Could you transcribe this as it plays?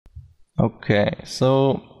Okay,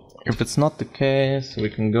 so if it's not the case, we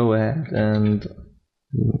can go ahead and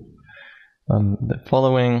do the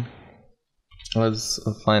following. Let's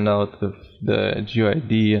find out if the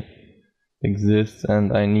GUID exists,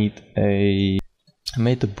 and I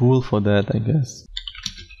made a bool for that, I guess.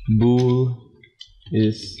 Bool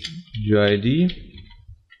is GUID.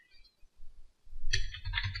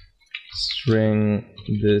 String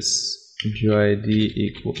this GUID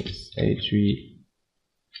equals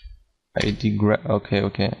HWID grab.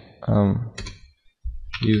 Okay.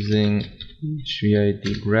 Using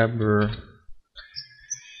HWID grabber.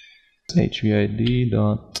 HWID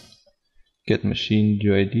dot get machine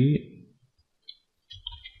GUID.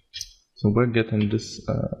 So we're getting this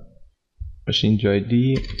machine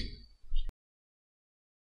GUID.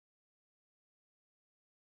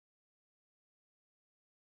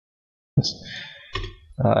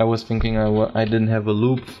 I was thinking I didn't have a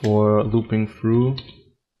loop for looping through,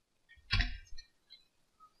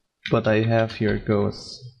 but I have. Here it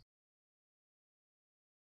goes.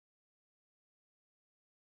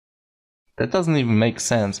 That doesn't even make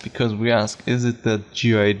sense, because we ask, is it the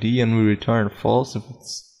GUID, and we return false. If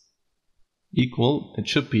it's equal, it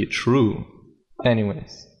should be true.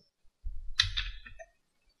 Anyways.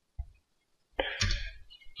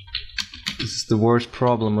 This is the worst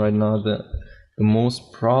problem right now. The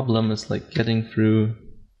most problem is like getting through.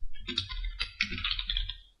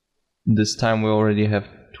 This time we already have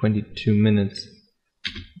 22 minutes.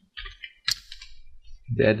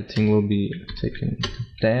 The editing will be taking a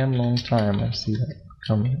damn long time. I see that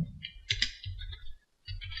coming.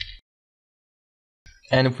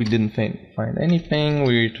 And if we didn't find anything,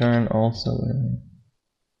 we return also.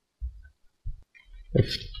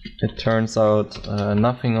 If it turns out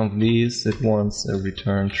nothing of these, it wants a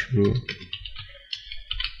return true.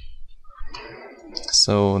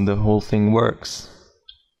 So the whole thing works.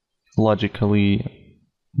 Logically,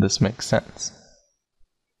 this makes sense.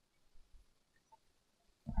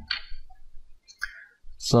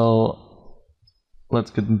 So let's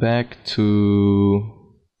get back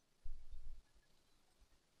to.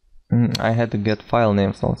 I had to get file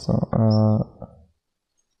names also.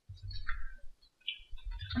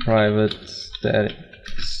 Private static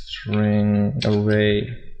string array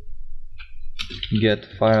get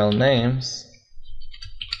file names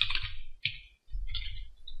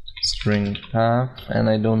string path, and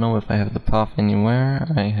I don't know if I have the path anywhere.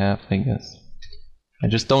 I have, I guess. I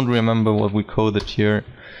just don't remember what we coded here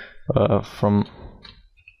from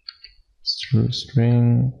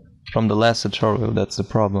string from the last tutorial. That's the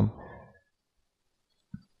problem.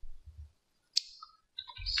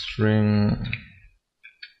 String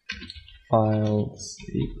files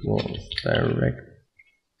equals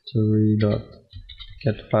directory dot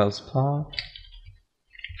get files path.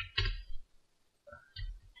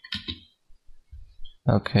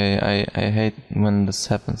 Okay, I hate when this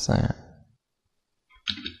happens.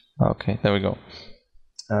 Okay, there we go.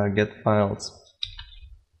 Get files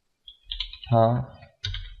path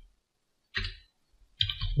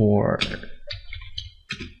for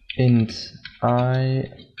int I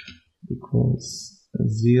equals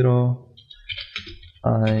 0,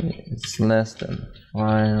 I is less than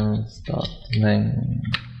files dot length.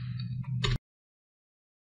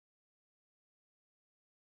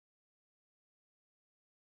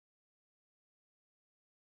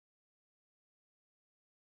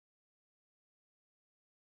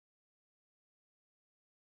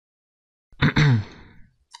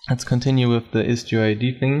 Let's continue with the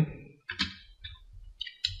isGUID thing.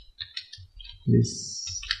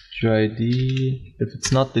 This GUID, if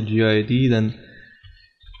it's not the GUID, then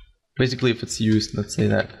basically if it's used, let's say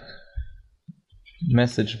that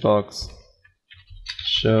message box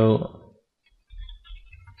show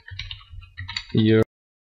your.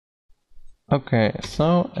 Okay,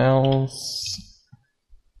 so else,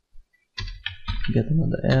 get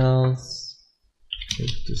another else.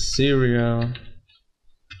 If the serial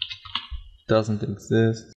doesn't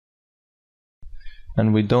exist,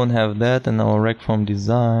 and we don't have that in our rec from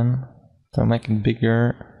design, so make it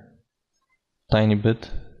bigger, tiny bit.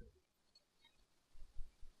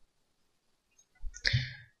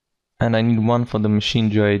 And I need one for the machine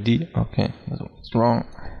GUID. Okay, that's what's wrong.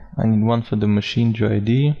 I need one for the machine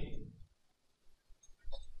GUID.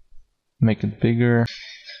 Make it bigger.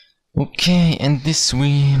 Okay, and this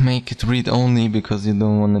we make it read only because you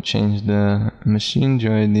don't want to change the machine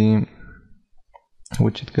GUID,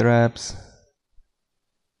 which it grabs.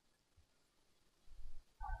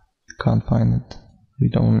 Can't find it.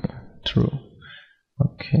 Read only. True.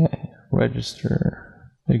 Okay,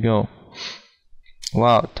 register. There you go.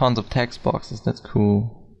 Wow, tons of text boxes. That's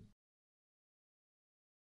cool.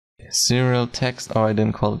 Serial text. Oh, I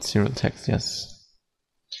didn't call it serial text. Yes.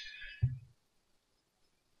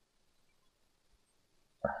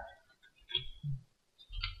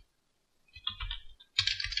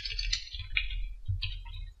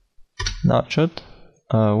 Now it should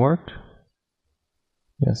work.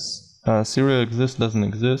 Yes. Serial exist doesn't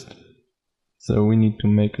exist, so we need to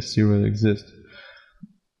make a serial exist.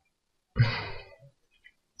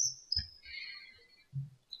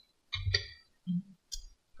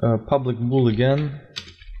 Public bool again.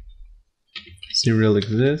 Serial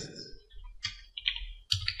exists.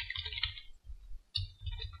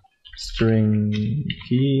 String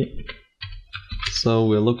key. So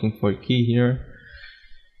we're looking for a key here.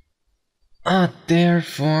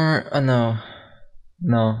 Therefore,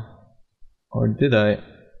 no, or did I?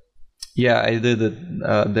 Yeah, I did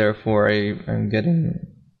it. Therefore, I'm getting.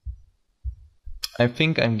 I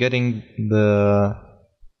think I'm getting the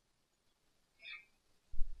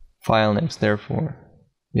file names. Therefore,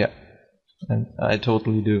 yeah, and I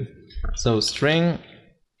totally do. So string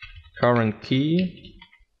current key,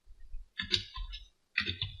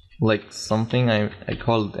 like something. I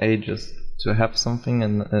call it a just to have something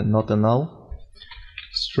and not a null.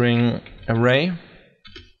 String array.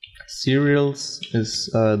 Serials is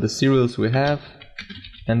the serials we have,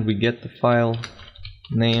 and we get the file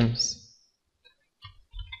names,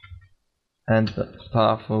 and the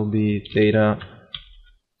path will be data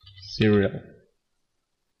serial.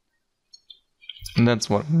 And that's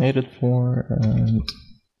what I made it for. And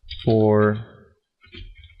for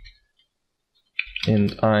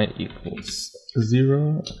int I equals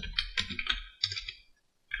 0,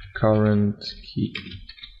 current key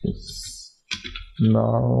is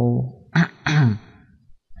null. I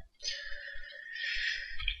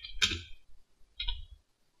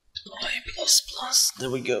plus, there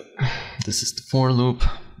we go. This is the for loop,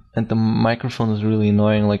 and the microphone is really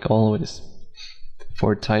annoying, like always,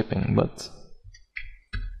 for typing, but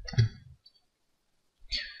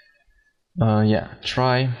yeah,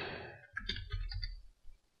 try.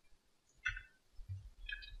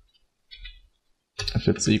 If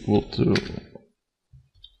it's equal to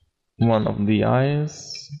one of the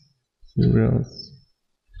i's, serials.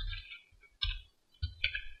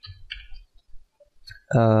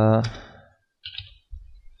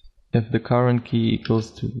 If the current key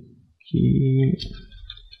equals to key,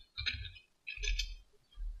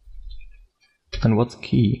 and what's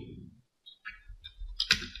key?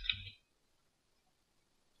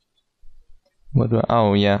 What do I,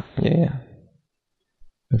 oh yeah.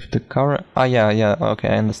 If the current, yeah, okay,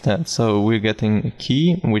 I understand. So we're getting a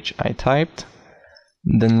key which I typed.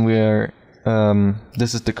 Then we're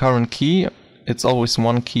this is the current key. It's always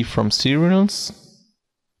one key from serials.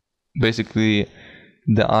 Basically,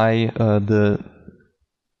 the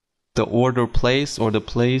order place or the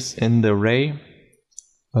place in the array.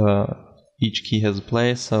 Each key has a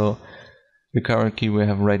place. So the current key we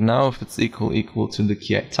have right now, if it's equal to the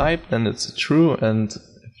key I typed, then it's a true, and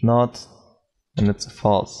if not, then it's a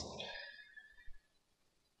false.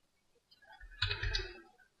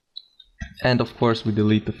 And of course we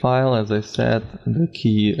delete the file. As I said, the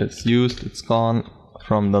key is used, it's gone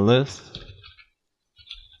from the list.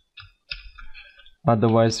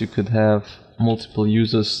 Otherwise you could have multiple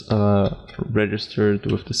users registered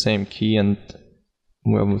with the same key, and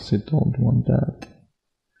we obviously don't want that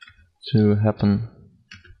to happen.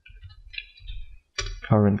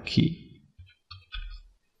 Current key.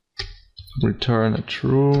 Return a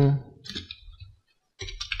true.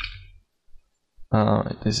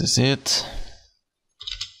 This is it.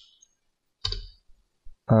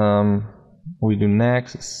 We do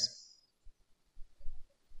next.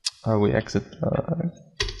 We exit.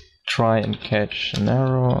 Try and catch an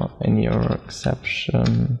error. Any error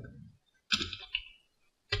exception,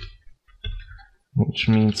 which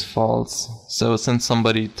means false. So since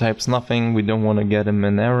somebody types nothing, we don't want to get him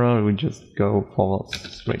an error. We just go false,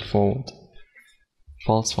 straightforward.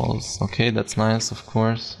 False, false. Okay, that's nice, of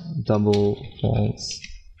course. Double false,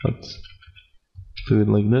 but do it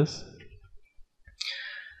like this.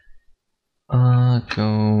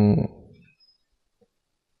 Go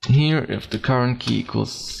here. If the current key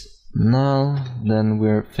equals null, then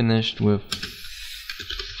we're finished with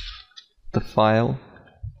the file.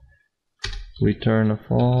 Return a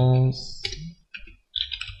false.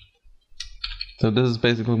 So this is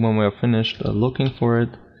basically when we are finished looking for it.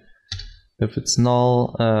 If it's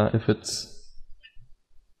null,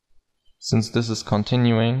 since this is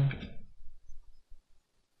continuing,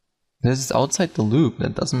 this is outside the loop.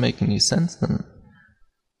 That doesn't make any sense then.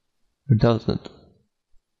 Or does it?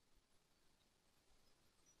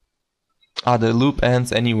 The loop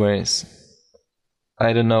ends anyways.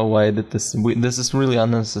 I don't know why I did this. This is really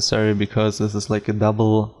unnecessary because this is like a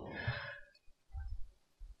double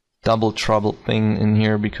trouble thing in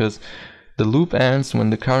here, because the loop ends when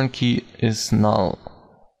the current key is null.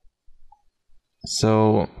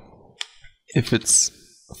 So if it's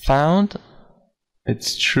found,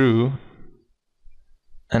 it's true,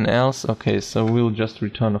 and else, okay, so we'll just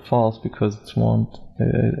return a false because it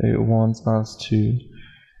wants us to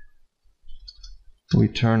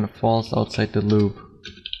return a false outside the loop.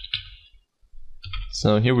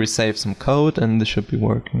 So here we save some code and this should be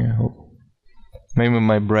working, I hope. Maybe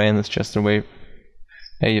my brain is just away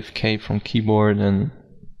AFK from keyboard and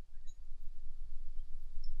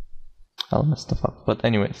I'll mess stuff up. But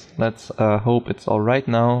anyways, let's hope it's alright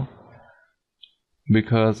now,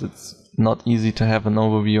 because it's not easy to have an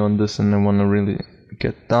overview on this and I want to really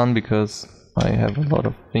get done because I have a lot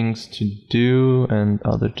of things to do and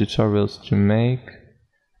other tutorials to make.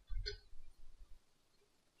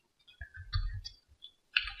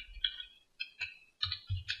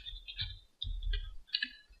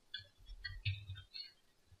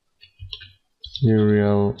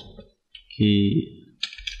 Serial key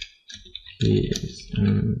is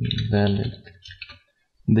invalid.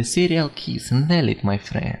 The serial key is invalid, my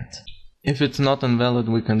friend. If it's not invalid,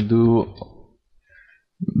 we can do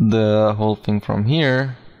the whole thing from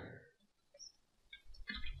here.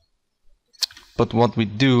 But what we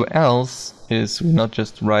do else is we not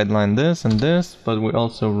just write line this and this, but we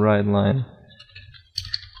also write line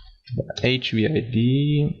the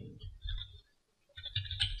HWID.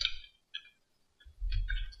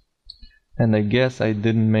 And I guess I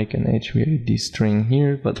didn't make an HWID string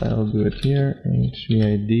here, but I'll do it here.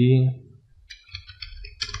 HWID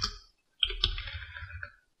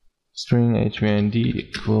string HWID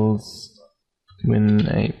equals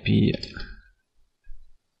WinAP.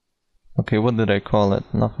 Okay, what did I call it?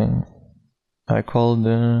 Nothing. I called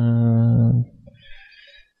in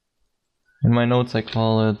my notes I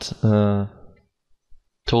call it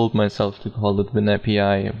told myself to call it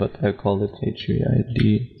WinAPI, but I call it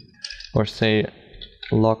HWID. Or say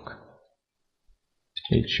lock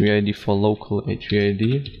HWID for local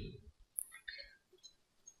HWID.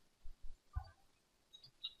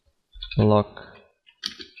 Lock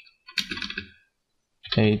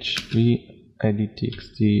HWID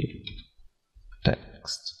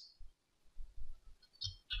text.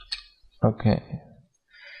 Okay.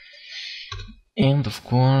 And of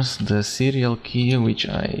course the serial key which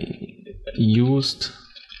I used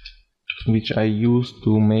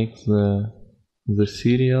to make the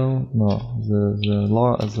serial,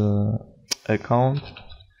 the account.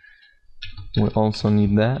 We also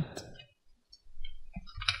need that.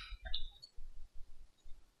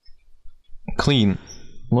 Clean.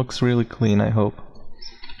 Looks really clean, I hope.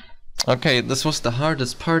 Okay, this was the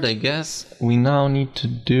hardest part, I guess. We now need to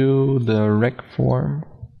do the rec form.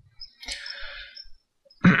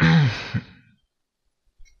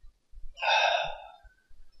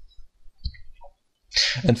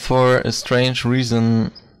 And for a strange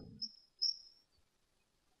reason,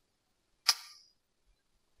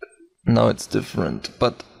 now it's different.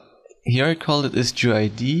 But here I call it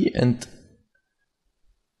HWID, and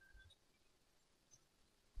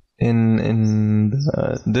in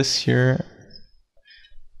this here,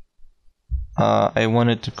 I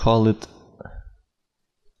wanted to call it.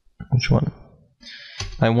 Which one?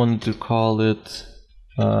 I wanted to call it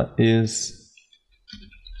is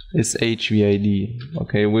HWID.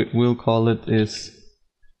 Okay, we'll call it is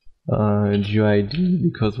GUID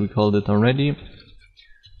because we called it already.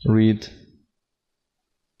 Read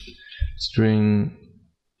string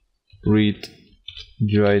read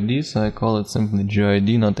GUID, so I call it simply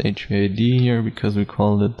GUID, not HWID here, because we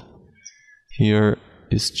called it here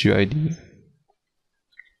is GUID.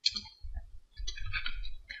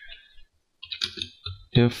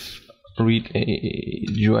 If read a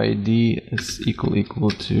GUID is equal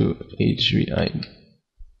to HWID.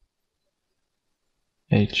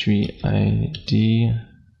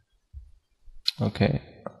 Okay,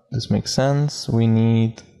 this makes sense. We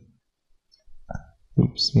need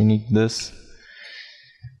this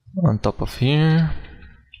on top of here.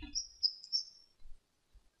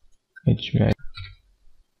 HWID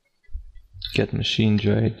get machine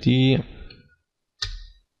GUID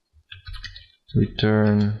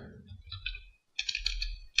return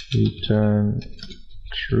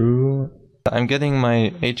true. I'm getting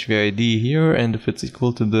my HWID here, and if it's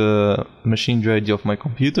equal to the machine GUID of my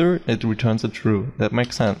computer, it returns a true. That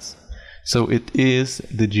makes sense. So it is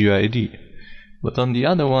the GUID. But on the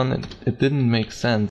other one, it didn't make sense.